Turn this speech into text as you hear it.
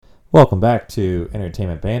Welcome back to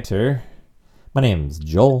Entertainment Banter. My name's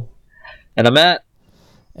Joel. And I'm Matt.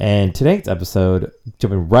 And today's episode,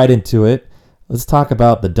 jumping right into it, let's talk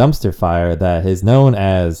about the dumpster fire that is known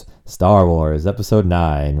as Star Wars Episode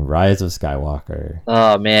 9, Rise of Skywalker.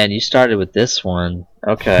 Oh, man, you started with this one.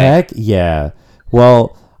 Okay. Heck yeah.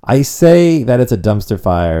 Well, I say that it's a dumpster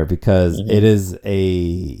fire because it is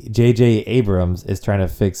a... J.J. Abrams is trying to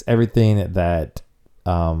fix everything that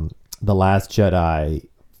The Last Jedi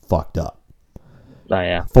fucked up. Oh,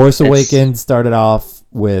 yeah. Force Awakens started off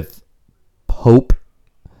with hope,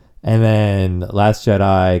 and then Last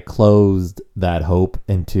Jedi closed that hope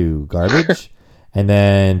into garbage, and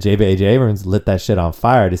then J.J. Abrams lit that shit on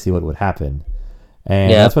fire to see what would happen.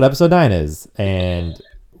 And that's what Episode 9 is. And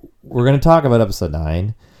we're going to talk about Episode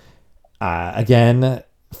 9. Again,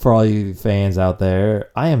 for all you fans out there,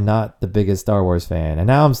 I am not the biggest Star Wars fan. And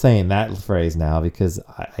now I'm saying that phrase now because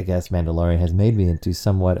I guess Mandalorian has made me into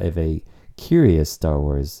somewhat of a curious Star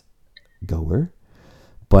Wars goer.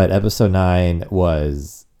 But Episode 9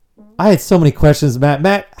 was... I had so many questions, Matt.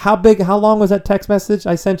 Matt, how long was that text message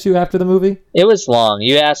I sent you after the movie? It was long.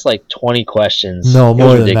 You asked like 20 questions. No,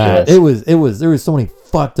 more than that. There was so many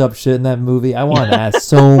fucked up shit in that movie. I wanted to ask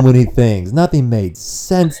so many things. Nothing made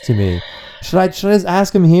sense to me. Should I just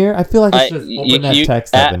ask him here? I feel like I should open that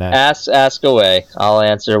text up and ask away. I'll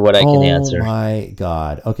answer what I can answer. Oh my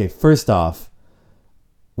god. Okay, first off,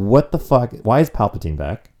 what the fuck? Why is Palpatine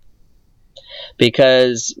back?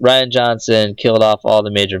 Because Rian Johnson killed off all the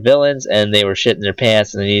major villains and they were shitting their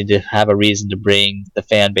pants and they needed to have a reason to bring the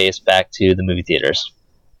fan base back to the movie theaters.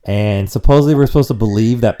 And supposedly we're supposed to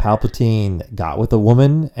believe that Palpatine got with a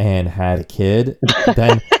woman and had a kid,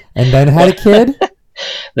 then had a kid.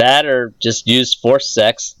 That or just used force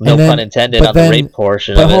sex, no pun intended, on the rape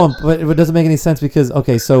portion of it. But it doesn't make any sense because,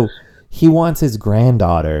 okay, so he wants his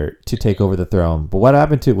granddaughter to take over the throne. But what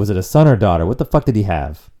happened to it? Was it a son or daughter? What the fuck did he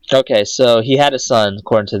have? Okay, so he had a son,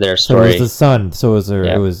 according to their story. So it was a son. So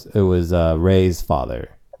it was Rey's father.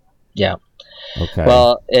 Yeah. Okay.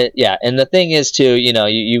 Well, and the thing is too,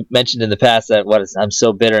 you mentioned in the past that I'm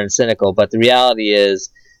so bitter and cynical, but the reality is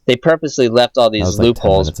they purposely left all these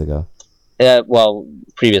loopholes. 10 minutes ago.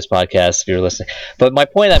 Previous podcasts, if you're listening. But my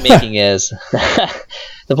point I'm making is,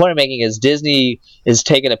 Disney is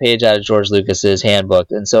taking a page out of George Lucas's handbook,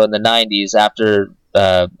 and so in the '90s, after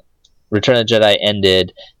Return of the Jedi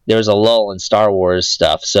ended, there was a lull in Star Wars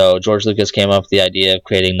stuff. So George Lucas came up with the idea of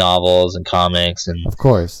creating novels and comics and of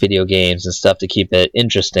course video games and stuff to keep it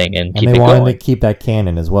interesting and keep it going. And they wanted to keep that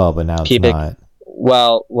canon as well, but now it's not.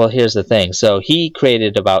 Well, here's the thing. So he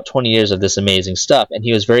created about 20 years of this amazing stuff, and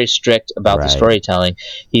he was very strict about the storytelling.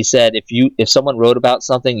 He said if someone wrote about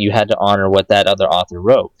something, you had to honor what that other author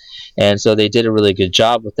wrote. And so they did a really good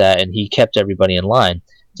job with that, and he kept everybody in line.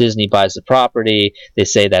 Disney buys the property. They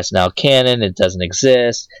say that's now canon. It doesn't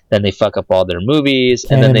exist. Then they fuck up all their movies,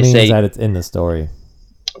 canon and then they say that it's in the story.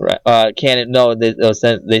 Right. Canon. No, they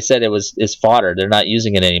said it's fodder. They're not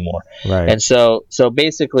using it anymore. Right. And so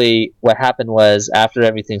basically, what happened was after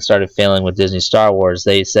everything started failing with Disney Star Wars,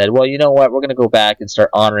 they said, well, you know what? We're going to go back and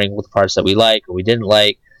start honoring the parts that we like or we didn't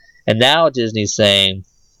like. And now Disney's saying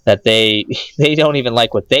that they don't even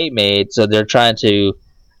like what they made, so they're trying to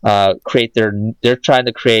create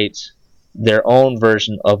their own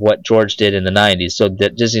version of what George did in the 90s. So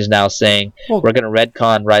that Disney's now saying, we're going to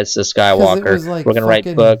retcon Rise of Skywalker. We're going to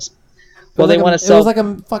write books. Well, they want to sell... It was like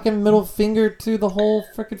a fucking middle finger to the whole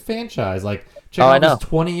freaking franchise. Like, check out this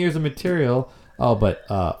 20 years of material. Oh, but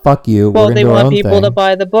fuck you. Well, they want people to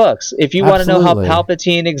buy the books. If you want to know how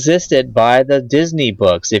Palpatine existed, buy the Disney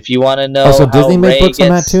books. If you want to know so Disney makes books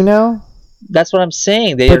on that too now? That's what I'm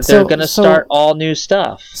saying. They're going to start all new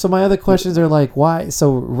stuff. So my other questions are like, why?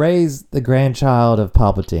 So Rey's the grandchild of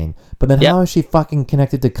Palpatine, but then how is she fucking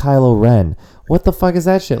connected to Kylo Ren? What the fuck is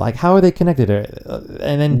that shit? Like, how are they connected?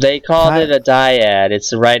 And then they called it a dyad.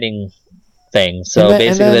 It's a writing thing. So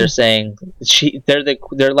basically, they're saying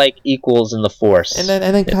they're like equals in the Force. And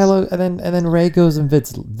then Kylo and then Rey goes and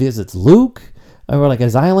visits Luke. And we're like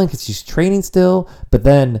his island because she's training still, but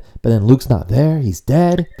then Luke's not there. He's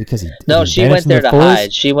dead because she went there to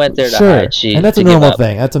hide. She went there to hide. And that's a normal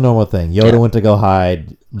thing. That's a normal thing. Yoda went to go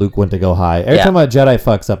hide. Luke went to go hide. Every time a Jedi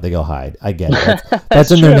fucks up, they go hide. I get it.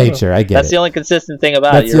 That's in their nature. I get it. That's the only consistent thing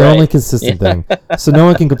about it. That's the only consistent thing. So no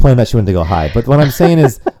one can complain that she went to go hide. But what I'm saying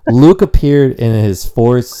is, Luke appeared in his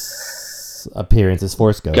Force appearance as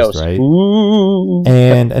Force Ghost, right? Ooh.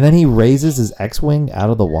 And then he raises his X-Wing out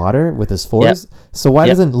of the water with his Force. So why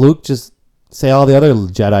doesn't Luke just say all the other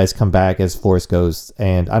Jedis come back as Force Ghosts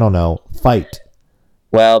and, I don't know, fight?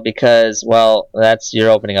 Well, because that's you're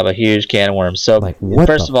opening up a huge can of worms. So, Like, what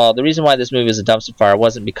first the of all, the reason why this movie is a dumpster fire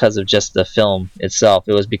wasn't because of just the film itself.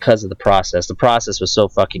 It was because of the process. The process was so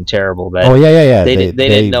fucking terrible that Oh yeah. they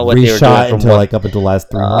didn't know what they were doing reshot from until like up until the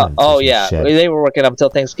last 3 months. oh or some yeah, shit. they were working up until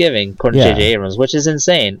Thanksgiving, according to Yeah. J.J. Abrams, which is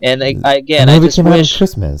insane. And The I movie just came out on wish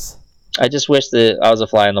Christmas. I just wish that I was a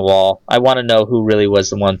fly on the wall. I want to know who really was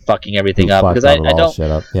the one fucking everything Who up, fucked because all the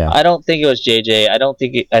shit up? Yeah. I don't think it was JJ.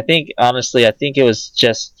 I think honestly I think it was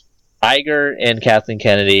just Iger and Kathleen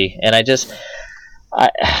Kennedy, and it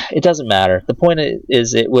doesn't matter. The point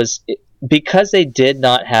is because they did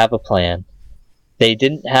not have a plan. They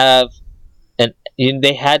didn't have and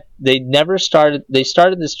they started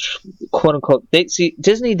this quote unquote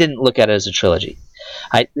Disney didn't look at it as a trilogy.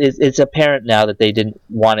 It's apparent now that they didn't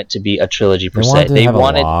want it to be a trilogy per se. They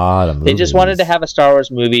wanted they just wanted to have a Star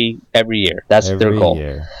Wars movie every year. That's their goal.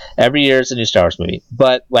 Every year is a new Star Wars movie.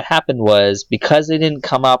 But what happened was, because they didn't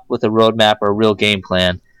come up with a roadmap or a real game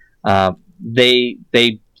plan, they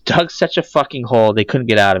dug such a fucking hole they couldn't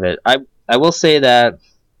get out of it. I will say that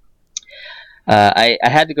I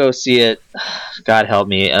had to go see it. God help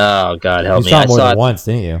me. Oh, God help me. You saw it more than once,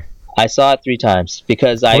 didn't you? I saw it 3 times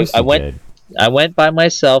because I went by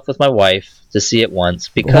myself with my wife to see it once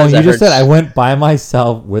because you just said I went by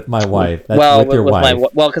myself with my wife. That's with your wife.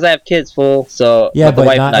 Because I have kids full, so yeah, but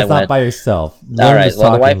not by yourself. All right.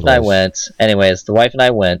 Well, the wife and I went. Anyways, the wife and I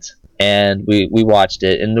went, and we watched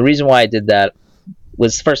it. And the reason why I did that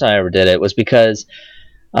was the first time I ever did it was because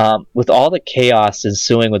with all the chaos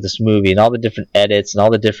ensuing with this movie and all the different edits and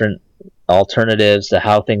all the different alternatives to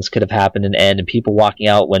how things could have happened and end, and people walking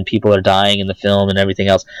out when people are dying in the film and everything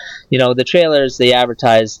else. The trailers, they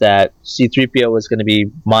advertised that C-3PO was going to be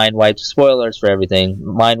mind wiped. Spoilers for everything.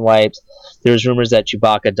 Mind wiped. There's rumors that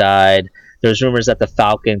Chewbacca died. There's rumors that the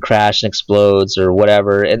Falcon crashes and explodes or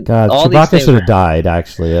whatever. And all Chewbacca should have died,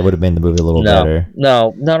 actually. That would have made the movie a little better.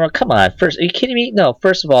 No, come on. First, are you kidding me? No,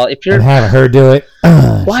 first of all, if you're... And having her do it...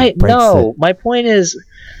 Why? No, my point is...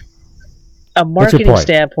 A marketing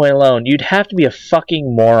standpoint alone, you'd have to be a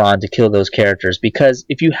fucking moron to kill those characters, because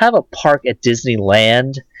if you have a park at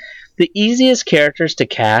Disneyland, the easiest characters to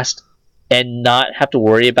cast and not have to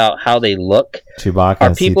worry about how they look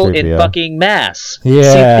are people in fucking masks.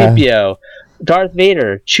 Yeah. C-3PO, Darth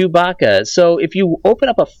Vader, Chewbacca. So if you open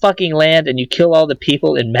up a fucking land and you kill all the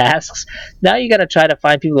people in masks, now you gotta try to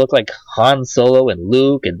find people who look like Han Solo and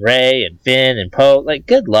Luke and Rey and Finn and Poe. Like,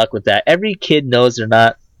 good luck with that. Every kid knows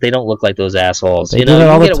they don't look like those assholes. They do it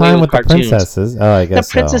all the time with the princesses. Oh, I guess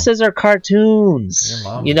the princesses are cartoons. Your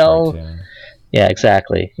mom's a cartoon. Yeah,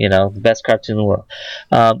 exactly. The best cartoon in the world.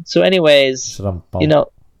 So, anyways,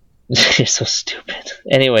 you're so stupid.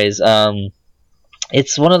 Anyways,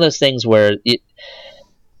 it's one of those things where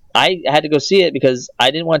I had to go see it because I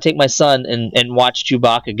didn't want to take my son and watch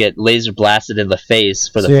Chewbacca get laser blasted in the face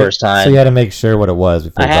for the first time. So you had to make sure what it was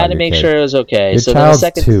before. I had to make sure it was okay. Your child's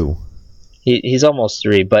 2. He's almost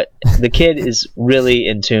 3, but the kid is really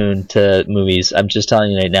in tune to movies. I'm just telling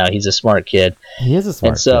you right now, he's a smart kid. He is a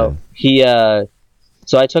smart kid.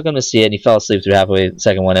 So I took him to see it, and he fell asleep through halfway the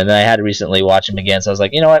second one, and then I had to recently watch him again, so I was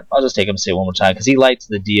like, you know what, I'll just take him to see it one more time, because he liked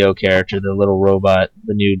the Dio character, the little robot,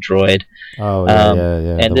 the new droid. Oh,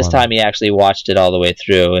 yeah. And this time he actually watched it all the way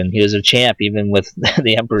through, and he was a champ, even with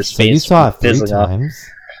the Emperor's face. So you saw it 3 times?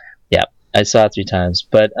 Yeah, I saw it 3 times,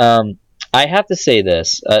 but... I have to say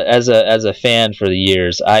this as a fan for the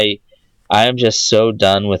years. I am just so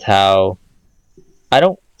done with how I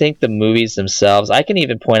don't think the movies themselves. I can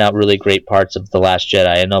even point out really great parts of The Last Jedi.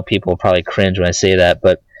 I know people will probably cringe when I say that,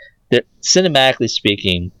 but cinematically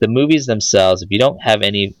speaking, the movies themselves, if you don't have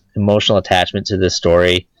any emotional attachment to this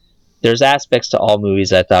story, there's aspects to all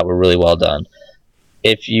movies I thought were really well done.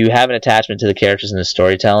 If you have an attachment to the characters and the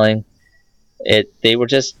storytelling, they were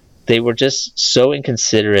just so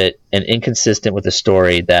inconsiderate and inconsistent with the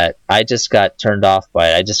story that I just got turned off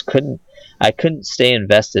by it. I couldn't stay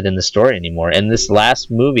invested in the story anymore. And this last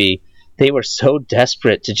movie, they were so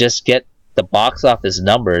desperate to just get the box office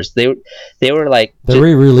numbers. They were like... They're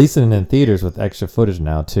re-releasing it in theaters with extra footage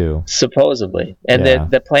now, too. Supposedly. And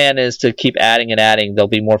the plan is to keep adding and adding. There'll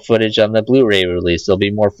be more footage on the Blu-ray release. There'll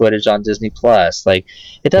be more footage on Disney+. Like,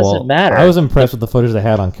 it doesn't matter. I was impressed with the footage they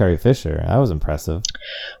had on Carrie Fisher. That was impressive.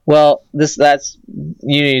 Well, that's...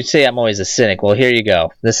 You say I'm always a cynic. Well, here you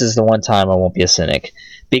go. This is the one time I won't be a cynic.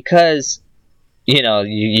 Because...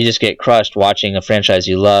 you just get crushed watching a franchise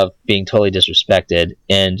you love being totally disrespected,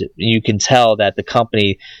 and you can tell that the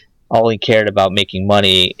company only cared about making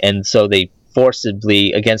money, and so they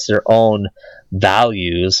forcibly, against their own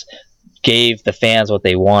values, gave the fans what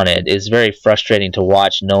they wanted. It's very frustrating to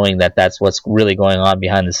watch, knowing that that's what's really going on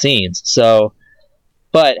behind the scenes. So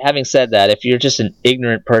But having said that, if you're just an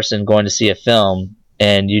ignorant person going to see a film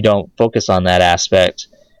and you don't focus on that aspect,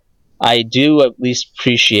 I do at least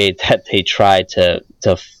appreciate that they tried to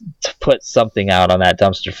put something out on that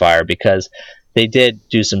dumpster fire, because they did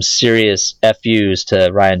do some serious FUs to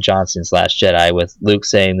Ryan Johnson's Last Jedi, with Luke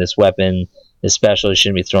saying this weapon is special, you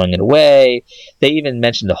shouldn't be throwing it away. They even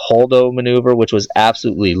mentioned the Holdo maneuver, which was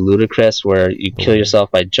absolutely ludicrous, where you kill yourself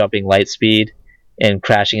by jumping light speed and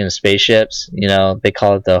crashing into spaceships. You know, they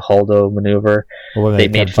call it the Holdo maneuver. Well, they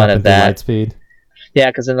made fun of that. Light speed? Yeah,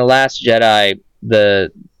 because in The Last Jedi,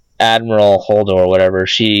 the Admiral Holdo or whatever,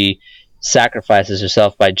 she sacrifices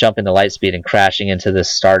herself by jumping to light speed and crashing into the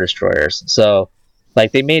Star Destroyers. So,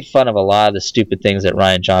 like, they made fun of a lot of the stupid things that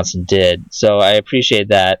Ryan Johnson did. So I appreciate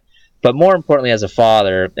that. But more importantly, as a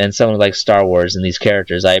father and someone who likes Star Wars and these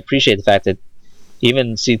characters, I appreciate the fact that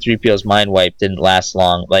even C-3PO's mind wipe didn't last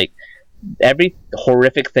long. Like, every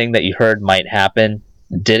horrific thing that you heard might happen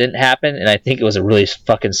didn't happen, and I think it was a really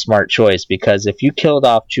fucking smart choice, because if you killed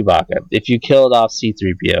off Chewbacca, if you killed off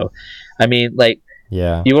C-3PO, I mean, like,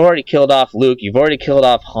 yeah, you've already killed off Luke, you've already killed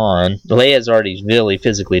off Han, Leia's already really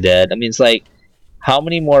physically dead. I mean, it's like, how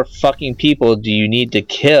many more fucking people do you need to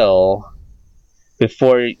kill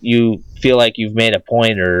before you feel like you've made a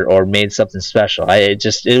point or made something special? It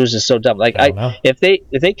was just so dumb. Like, if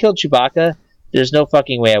they killed Chewbacca, there's no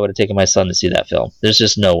fucking way I would have taken my son to see that film. There's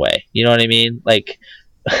just no way. You know what I mean? Like,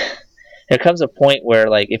 there comes a point where,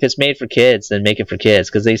 like, if it's made for kids, then make it for kids,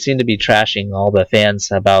 because they seem to be trashing all the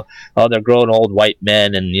fans about, oh, they're grown old white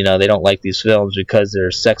men, and, you know, they don't like these films because they're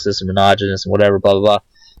sexist and misogynist and whatever, blah, blah, blah.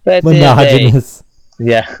 But at misogynist.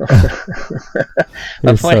 Yeah.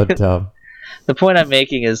 You're so dumb. The point I'm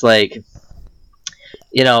making is, like,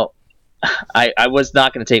 you know, I was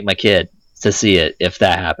not going to take my kid to see it if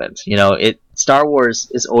that happens. You know, Star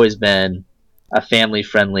Wars has always been a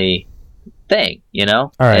family-friendly thing, you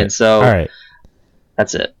know? All right. And so, all right.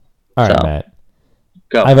 That's it. All right, Matt.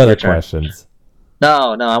 Go. I have other questions.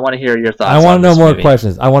 No, I want to hear your thoughts. I want to know more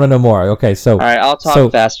questions. I want to know more. Okay, so... All right, I'll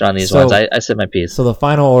talk faster on these ones. I said my piece. So the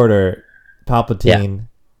Final Order, Palpatine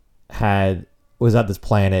was at this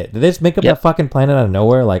planet. Did they just make up that fucking planet out of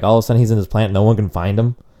nowhere? Like, all of a sudden he's in this planet, no one can find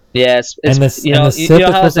him? Yes, you know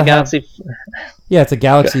how it's a galaxy. Yeah, it's a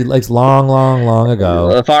galaxy. Like, long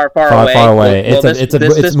ago. Far away.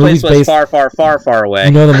 This movies place was based far away.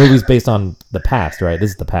 You know, the movie's based on the past, right? This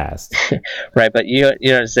is the past, right? But you know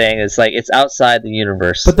what I'm saying? It's like it's outside the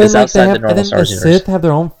universe. But then, it's outside the normal Star Wars universe. Sith have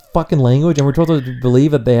their own fucking language, and we're told to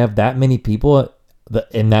believe that they have that many people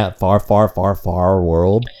in that far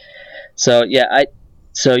world. So yeah,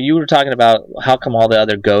 So you were talking about how come all the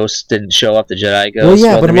other ghosts didn't show up, the Jedi ghosts? Well,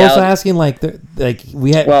 yeah, but I'm also asking,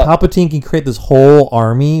 Palpatine can create this whole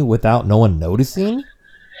army without no one noticing?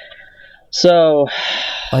 So,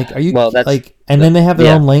 like, are you, and then they have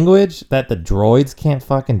their own language that the droids can't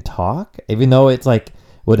fucking talk? Even though it's, like,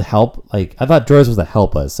 would help, like, I thought droids was to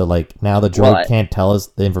help us, so, like, now the droid can't tell us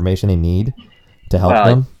the information they need to help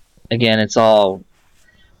them? Again, it's all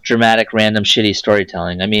dramatic, random, shitty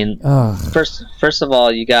storytelling. I mean, first of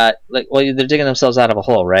all, you got they're digging themselves out of a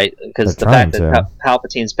hole, right? Because the fact that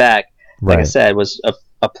Palpatine's back, like I said, was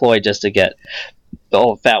a ploy just to get the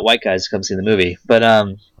old fat white guys to come see the movie. But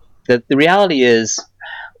the reality is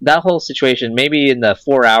that whole situation. Maybe in the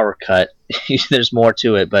 4-hour cut, there's more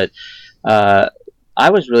to it, but I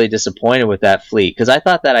was really disappointed with that fleet, because I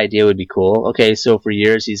thought that idea would be cool. Okay, so for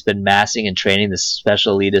years he's been massing and training this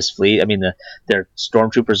special elitist fleet. I mean, their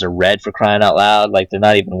stormtroopers are red, for crying out loud. Like, they're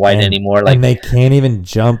not even white anymore. Like, and they can't even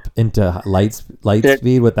jump into light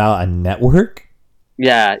speed without a network.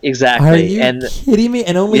 Yeah, exactly. Are you kidding me?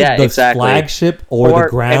 And only the flagship or the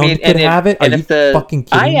ground could have it? Are you fucking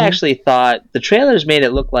kidding me? I actually thought the trailers made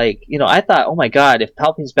it look like, I thought, oh my god, if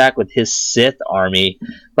Palpatine's back with his Sith army,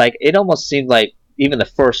 like, it almost seemed like even the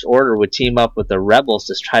First Order would team up with the rebels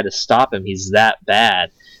to try to stop him. He's that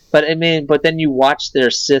bad. But I mean, then you watch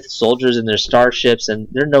their Sith soldiers and their starships, and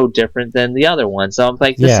they're no different than the other ones. So I'm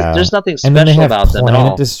like, there's nothing special about them at all. And then they have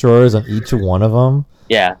planet destroyers on each one of them.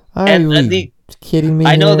 Yeah, and kidding me?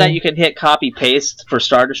 I know that you can hit copy paste for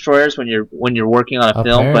Star Destroyers when you're working on a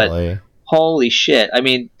film, but holy shit! I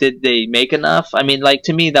mean, did they make enough? I mean, like,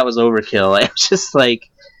 to me that was overkill. I was just like,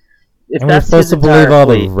 if we're supposed to believe all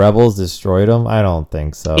the rebels destroyed them? I don't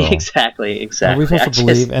think so. Exactly. Are we supposed to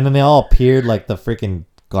believe? And then they all appeared like the freaking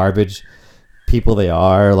garbage people they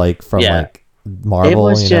are, like from like Marvel.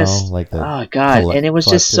 It was oh god, and it was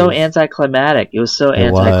just so anticlimactic. It was so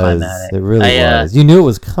anticlimactic. It really was. You knew it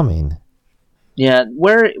was coming. Yeah,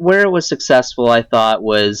 where it was successful, I thought,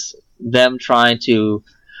 was them trying to.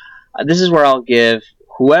 This is where I'll give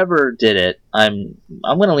whoever did it, I'm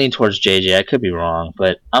going to lean towards JJ. I could be wrong,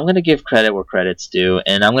 but I'm going to give credit where credit's due,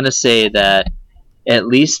 and I'm going to say that at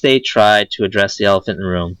least they tried to address the elephant in the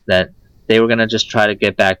room, that they were going to just try to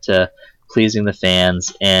get back to pleasing the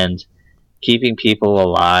fans and keeping people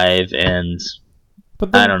alive, and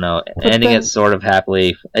I don't know, ending it sort of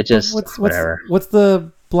happily. It just whatever. What's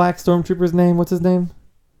the black stormtrooper's name? What's his name?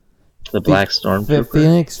 The black stormtrooper.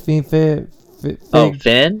 Phoenix. Finn.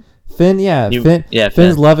 Finn, yeah. Finn. Yeah,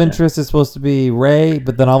 Finn's love interest is supposed to be Rey,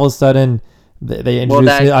 but then all of a sudden they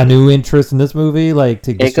introduce a new interest in this movie, like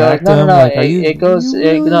to distract him. It goes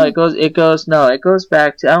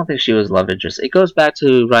back to. I don't think she was love interest. It goes back to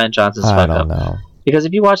Rian Johnson's fuck up. I don't know. Because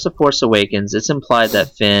if you watch The Force Awakens, it's implied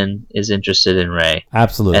that Finn is interested in Rey.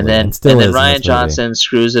 Absolutely. And then Rian Johnson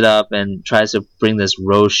screws it up and tries to bring this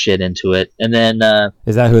Rose shit into it. And then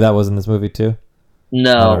is that who that was in this movie too?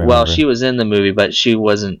 No, well, she was in the movie, but she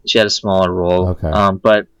wasn't. She had a smaller role. Okay.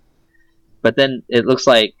 But then it looks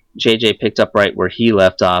like JJ picked up right where he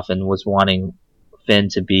left off and was wanting Finn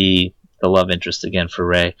to be the love interest again for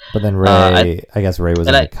Rey. But then Rey, I guess Rey was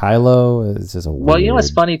like Kylo. It's just Well, you know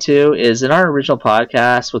what's funny too is in our original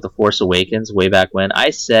podcast with The Force Awakens way back when,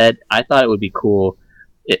 I said I thought it would be cool.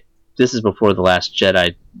 This is before The Last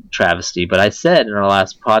Jedi travesty, but I said in our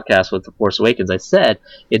last podcast with The Force Awakens, I said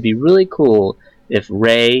it'd be really cool if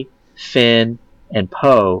Rey, Finn, and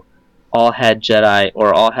Poe all had Jedi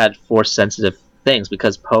or all had Force sensitive things,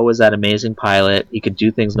 because Poe was that amazing pilot. He could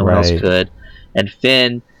do things no one else could, and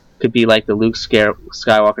Finn could be like the Luke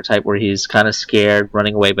Skywalker type, where he's kind of scared,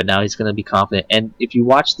 running away, but now he's going to be confident. And if you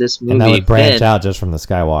watch this movie, and that would branch out just from the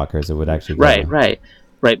Skywalkers. It would actually go right.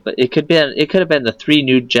 But it could have been the 3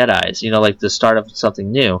 new Jedis. Like the start of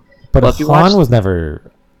something new. But Han was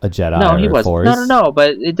never a Jedi. No, he was. Force. No.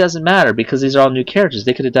 But it doesn't matter because these are all new characters.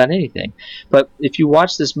 They could have done anything. But if you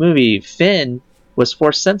watch this movie, Finn was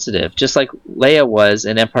Force sensitive, just like Leia was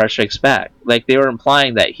in Empire Strikes Back. Like they were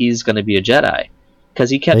implying that he's going to be a Jedi. Because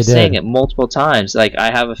he kept saying it multiple times, like,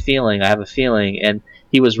 I have a feeling, and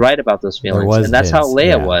he was right about those feelings, and that's how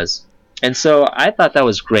Leia was. And so I thought that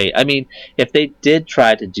was great. I mean, if they did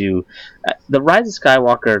try to do the Rise of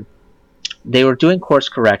Skywalker, they were doing course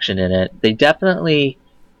correction in it. They definitely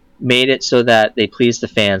made it so that they pleased the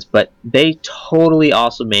fans, but they totally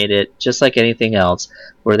also made it, just like anything else,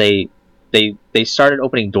 where they started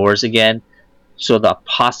opening doors again, so the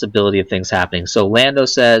possibility of things happening. So Lando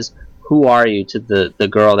says, "Who are you?" to the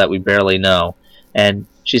girl that we barely know, and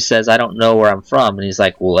she says, "I don't know where I'm from." And he's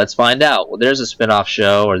like, "Well, let's find out. Well, there's a spin-off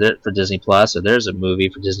show for Disney Plus, or there's a movie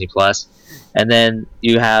for Disney Plus." And then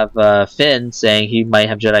you have Finn saying he might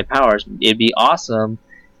have Jedi powers. It'd be awesome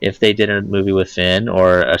if they did a movie with Finn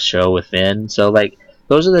or a show with Finn. So like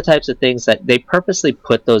those are the types of things that they purposely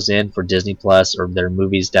put those in for Disney Plus or their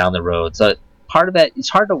movies down the road. So part of it, it's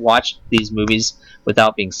hard to watch these movies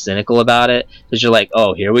without being cynical about it, because you're like,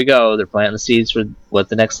 oh, here we go, they're planting the seeds for what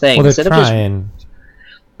the next thing. Well, they're trying.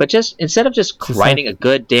 Instead of just writing a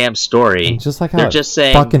good damn story, just like how they're just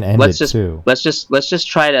saying, let's just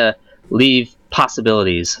try to leave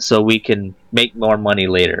possibilities so we can make more money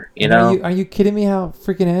later. You know? Are you kidding me? How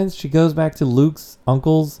freaking ends? She goes back to Luke's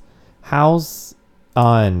uncle's house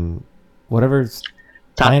on whatever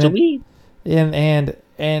Tatooine,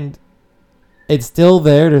 and it's still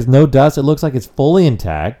there. There's no dust. It looks like it's fully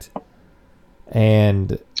intact.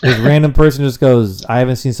 And this random person just goes, "I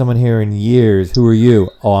haven't seen someone here in years. Who are you?"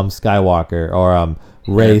 "Oh, I'm Skywalker," or "I'm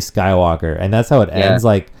Rey Skywalker." And that's how it ends.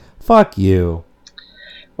 Like, fuck you.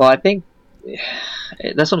 Well, I think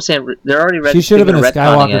that's what I'm saying. They're already She should have been a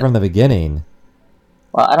Skywalker from the beginning.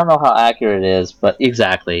 Well, I don't know how accurate it is, but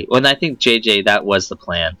exactly. Well, and I think JJ, that was the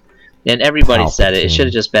plan. And everybody said it. It should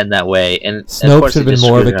have just been that way. And Snoke should have been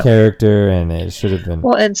more of a character, and it should have been.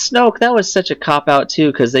 Well, and Snoke, that was such a cop out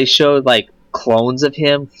too, because they showed like clones of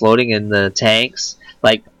him floating in the tanks.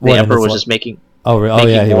 Like the Emperor was just making. He more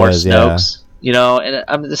was. Snokes. You know, and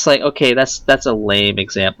I'm just like, okay, that's a lame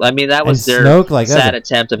example. I mean, that was their Snoke, sad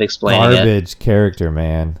attempt of explaining garbage character,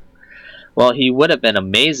 man. Well, he would have been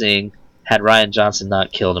amazing had Rian Johnson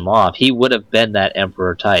not killed him off. He would have been that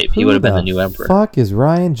Emperor type. He would have been the new Emperor. Fuck is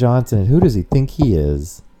Rian Johnson, and who does he think he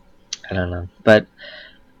is? I don't know, but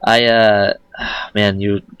man,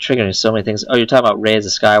 you triggering so many things. Oh, you're talking about Rey as a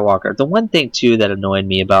Skywalker. The one thing too that annoyed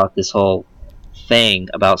me about this whole thing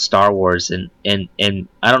about Star Wars, and I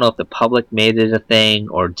don't know if the public made it a thing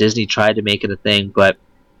or Disney tried to make it a thing, but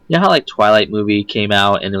you know how like Twilight movie came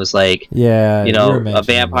out and it was like, Yeah, you you were know, a mentioning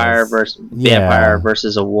vampire this. vampire Yeah,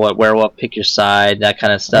 versus a werewolf, pick your side, that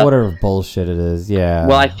kind of stuff. whatever bullshit it is.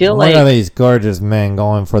 Well, I Yeah. feel Look at like, these gorgeous men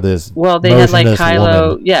going for this well, they had like motionless Kylo,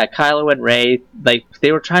 woman. yeah, Kylo and Rey, like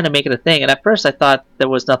they were trying to make it a thing. And at first, I thought there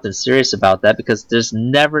was nothing serious about that because there's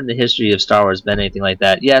never in the history of Star Wars been anything like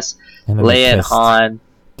that. Yes, And then they Leia and kissed. Han and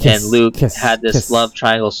Kiss, Luke kiss, had this kiss. love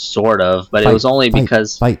triangle, sort of, but it Fight, was only fight,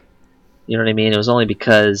 because, fight. you know what I mean? It was only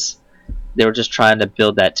because they were just trying to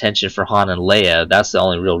build that tension for Han and Leia. That's the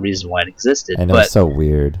only real reason why it existed. And it was so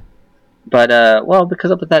weird. Well, because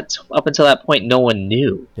up until that point, no one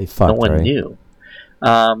knew. They fucked, No one right? knew.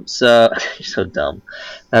 So you're so dumb.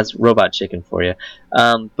 That's Robot Chicken for you.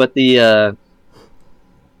 But the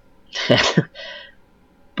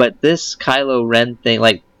but this Kylo Ren thing,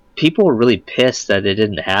 like people were really pissed that it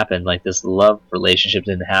didn't happen. Like this love relationship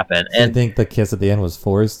didn't happen. Do you think the kiss at the end was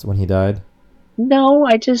forced when he died? No,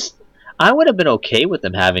 I would have been okay with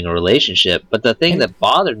them having a relationship. But the thing that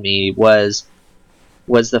bothered me was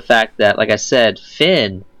the fact that, like I said,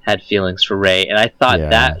 Finn had feelings for Rey, and I thought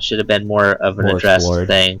that should have been more of an addressed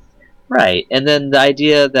thing, right? And then the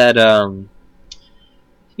idea that,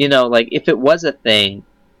 you know, like if it was a thing,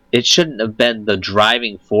 it shouldn't have been the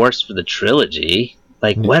driving force for the trilogy.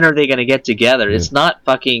 Like, when are they going to get together? It's not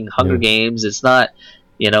fucking Hunger Games. It's not,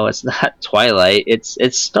 you know, it's not Twilight. It's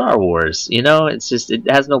Star Wars. You know, it's just, it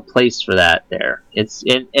has no place for that there.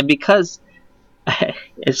 And because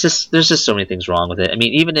it's just, there's just so many things wrong with it. I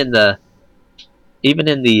mean, even in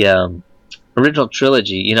the original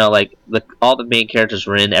trilogy, you know, like all the main characters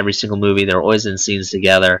were in every single movie. They're always in scenes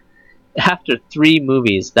together. After 3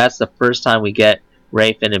 movies, that's the first time we get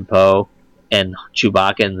Rey, Finn, and Poe and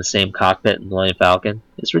Chewbacca in the same cockpit in the Millennium Falcon.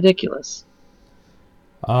 It's ridiculous.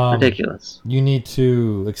 Ridiculous. You need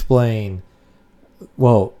to explain.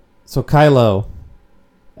 Well, so Kylo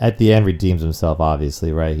at the end redeems himself,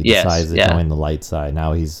 obviously, right? He decides to join the light side.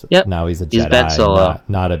 Now he's a Jedi, Ben Solo.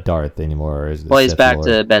 not a Darth anymore. He's back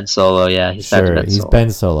to Ben Solo. Yeah, he's back to Ben Solo. Ben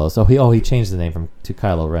Solo. So he changed the name to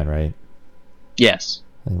Kylo Ren, right? Yes.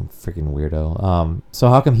 Freaking weirdo. So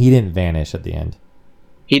how come he didn't vanish at the end?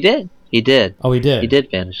 He did. Oh, he did. He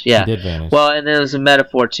did vanish. Yeah. He did vanish. Well, and there was a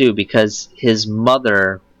metaphor too, because his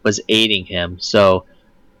mother was aiding him, so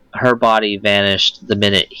her body vanished the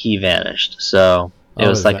minute he vanished. So it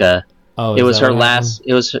was like it was her last.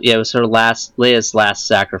 It was her last. Leia's last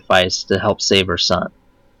sacrifice to help save her son.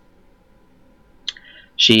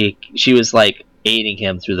 She was like aiding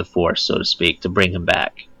him through the Force, so to speak, to bring him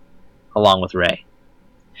back, along with Rey.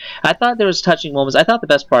 I thought there was touching moments. I thought the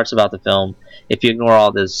best parts about the film, if you ignore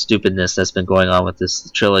all the stupidness that's been going on with this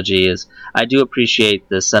trilogy, is I do appreciate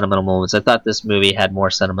the sentimental moments. I thought this movie had more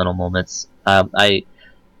sentimental moments. The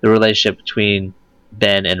relationship between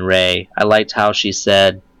Ben and Rey. I liked how she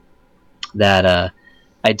said that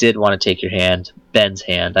I did want to take your hand, Ben's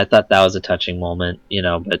hand. I thought that was a touching moment, you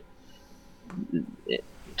know. But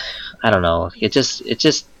I don't know. It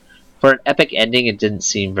just for an epic ending, it didn't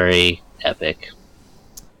seem very epic.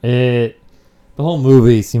 The whole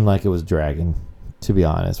movie seemed like it was dragging, to be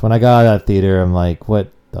honest. When I got out of that theater, I'm like,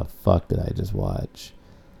 what the fuck did I just watch?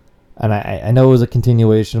 And I know it was a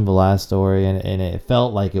continuation of the last story, and it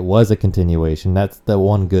felt like it was a continuation. That's the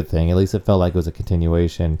one good thing. At least it felt like it was a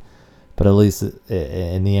continuation. But at least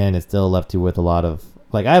in the end, it still left you with a lot of...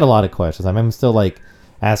 Like, I had a lot of questions. I'm still, like,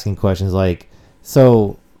 asking questions like...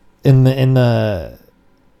 So, in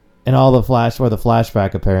all the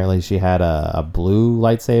flashback, apparently she had a blue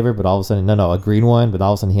lightsaber, but all of a sudden, a green one, but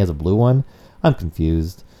all of a sudden he has a blue one. I'm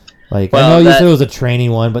confused. Like, I know you said it was a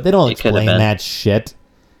training one, but they don't explain that shit.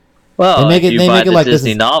 Well, they make it like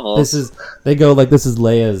Disney novels. This is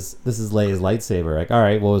Leia's lightsaber. Like, all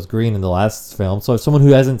right, well, it was green in the last film. So if someone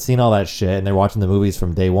who hasn't seen all that shit and they're watching the movies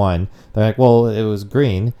from day one, they're like, well, it was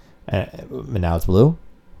green, and now it's blue.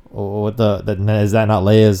 What is that not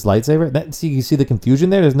Leia's lightsaber? See, you see the confusion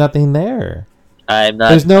there. There's nothing there.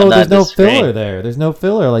 There's no filler there. There's no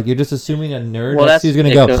filler. Like, you're just assuming a nerd next to you is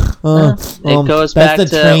gonna goes that's back the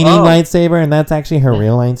to training lightsaber, and that's actually her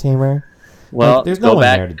real lightsaber. Well, like, there's no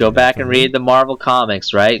go back and read the Marvel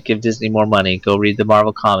comics. Right? Give Disney more money. Go read the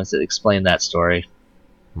Marvel comics that explain that story.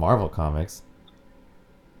 Marvel comics.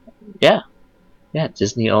 Yeah.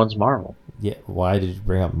 Disney owns Marvel. Yeah, why did you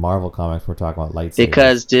bring up Marvel comics? We're talking about lightsabers.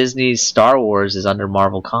 Because Disney's Star Wars is under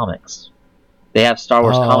Marvel Comics. They have Star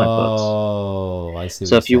Wars comic books. Oh, I see.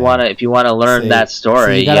 So if you want to learn that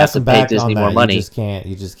story, you have to pay Disney more money.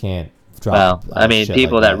 You just can't drop. Well, I mean,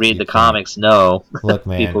 people like that read the comics know. Look,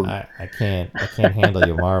 man, I can't handle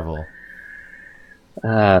your Marvel.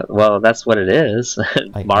 Well, that's what it is.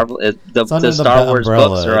 Marvel. It's under The the Star Wars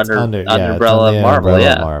books umbrella. are It's under yeah, it's umbrella under of the Marvel. umbrella of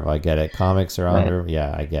Yeah. Marvel. I get it. Comics are Right. under.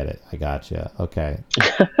 Yeah, I get it. I gotcha. Okay.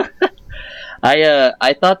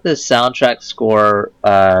 I thought the soundtrack score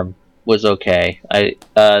was okay.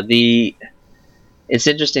 It's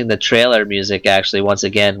interesting. The trailer music actually, once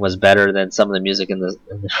again, was better than some of the music in the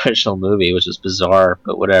original movie, which is bizarre,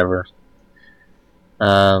 but whatever.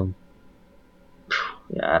 Um,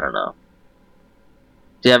 yeah, I don't know.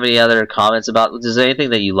 Do you have any other comments about? Is there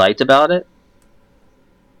anything that you liked about it?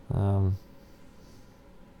 Um.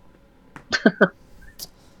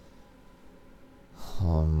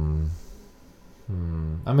 um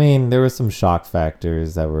I mean, there were some shock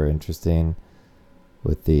factors that were interesting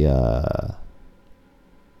with the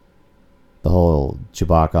whole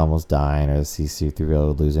Chewbacca almost dying or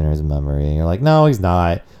C-3PO losing his memory. And you're like, no, he's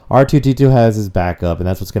not. R2-D2 has his backup, and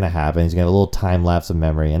that's what's going to happen. He's going to have a little time lapse of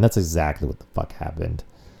memory, and that's exactly what the fuck happened.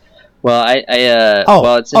 Well,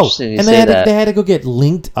 well, it's interesting you say that. They had to go get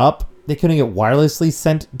linked up. They couldn't get wirelessly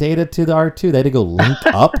sent data to the R2. They had to go linked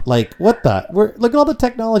up. Like, what the? Look at all the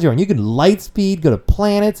technology on. You can light speed, go to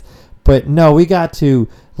planets, but no, we got to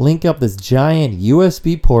link up this giant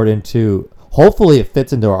USB port into. Hopefully, it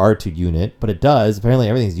fits into our R2 unit, but it does. Apparently,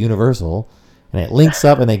 everything's universal, and it links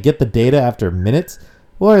up, and they get the data after minutes.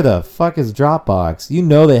 Where the fuck is Dropbox? You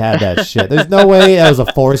know they had that shit. There's no way that was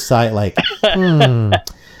a foresight. Like,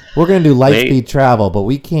 we're gonna do light speed travel, but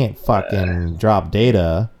we can't fucking drop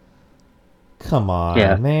data. Come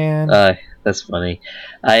on, man. That's funny.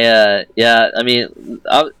 I mean,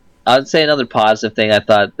 I would say another positive thing. I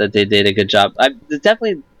thought that they did a good job. I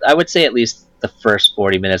would say at least the first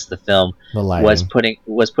 40 minutes of the film was putting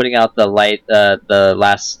out the light. The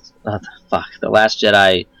last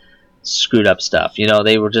Jedi screwed up stuff. You know,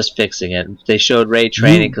 they were just fixing it. They showed Rey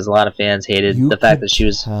training because a lot of fans hated the fact that she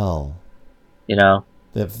was. You know.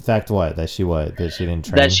 The fact that she didn't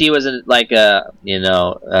train. That she wasn't like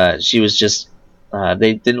she was just.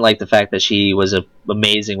 They didn't like the fact that she was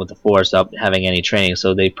amazing with the Force without having any training,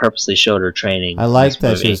 so they purposely showed her training. I like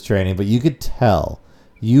that she was training, but you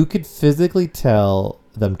could physically tell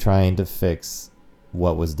them trying to fix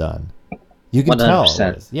what was done. You could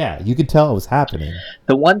 100%. You could tell it was happening.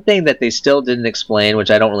 The one thing that they still didn't explain,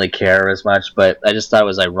 which I don't really care as much, but I just thought it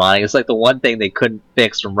was ironic. It's like the one thing they couldn't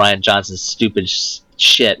fix from Rian Johnson's stupid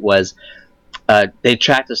shit was they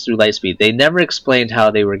tracked us through light speed. They never explained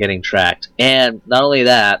how they were getting tracked, and not only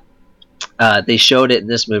that, they showed it in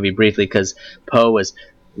this movie briefly because Poe was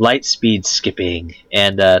light speed skipping,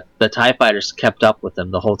 and the TIE fighters kept up with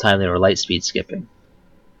them the whole time they were light speed skipping.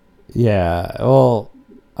 Yeah, well,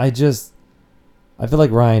 I feel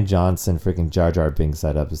like Rian Johnson freaking Jar Jar Binks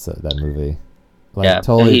that movie. Like,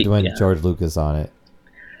 totally went George Lucas on it.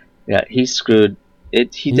 Yeah, he screwed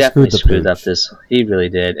it. He definitely screwed up this. He really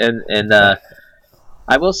did. And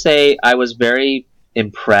I will say I was very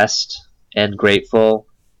impressed and grateful.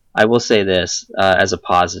 I will say this as a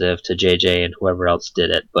positive to JJ and whoever else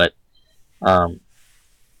did it, but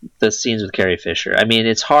the scenes with Carrie Fisher. I mean,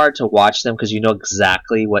 it's hard to watch them because you know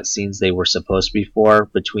exactly what scenes they were supposed to be for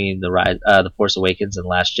between the Force Awakens and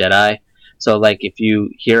Last Jedi. So, like, if you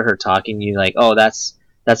hear her talking, you're like, oh, that's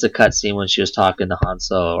a cut scene when she was talking to Han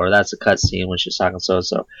Solo, or that's a cut scene when she was talking to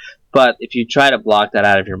so-so. But if you try to block that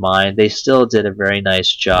out of your mind, they still did a very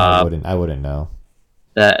nice job. I wouldn't know.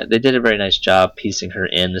 They did a very nice job piecing her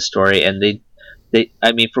in the story, and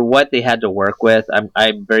I mean, for what they had to work with,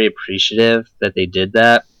 I'm very appreciative that they did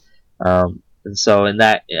that. And so in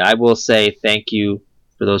that, I will say thank you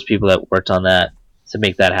for those people that worked on that to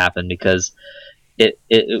make that happen, because it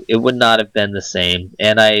would not have been the same.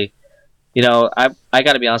 And I got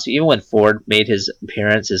to be honest with you, even when Ford made his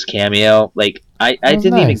appearance, his cameo, like I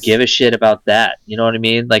didn't even give a shit about that. You know what I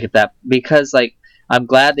mean? Like because like I'm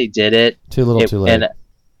glad they did it. Too little, too late. And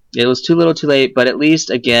it was too little, too late. But at least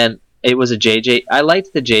again, it was a JJ. I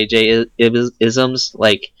liked the JJ isms.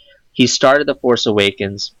 Like, he started The Force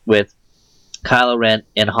Awakens with Kylo Ren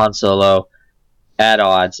and Han Solo at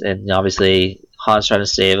odds, and obviously Han's trying to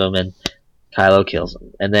save him, and Kylo kills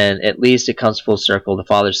him. And then at least it comes full circle. The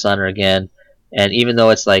father son are again, and even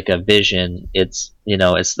though it's like a vision, it's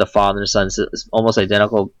the father and son. It's almost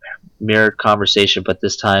identical, mirrored conversation, but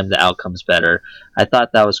this time the outcome's better. I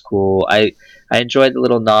thought that was cool. I enjoyed the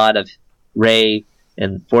little nod of Rey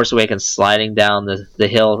and Force Awakens sliding down the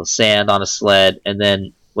hill sand on a sled, and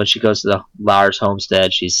then when she goes to the Lars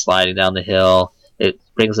homestead, she's sliding down the hill. It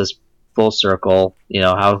brings us full circle. You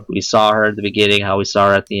know, how we saw her at the beginning, how we saw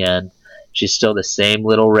her at the end. She's still the same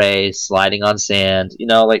little Rey sliding on sand. You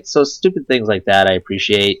know, like, so stupid things like that I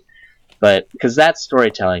appreciate. But because that's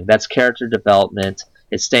storytelling, that's character development,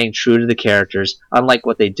 It's staying true to the characters, unlike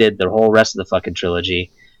what they did the whole rest of the fucking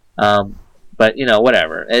trilogy. But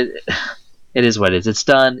whatever. It is what it is. It's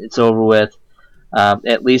done. It's over with.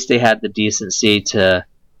 At least they had the decency to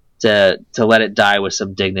let it die with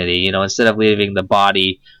some dignity. Instead of leaving the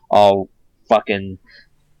body all fucking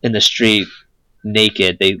in the street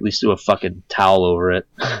naked, they at least do a fucking towel over it.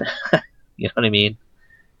 You know what I mean?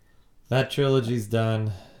 That trilogy's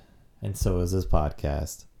done, and so is this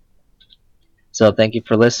podcast. So thank you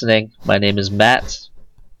for listening. My name is Matt.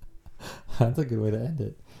 That's a good way to end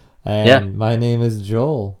it. And my name is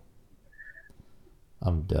Joel.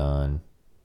 I'm done.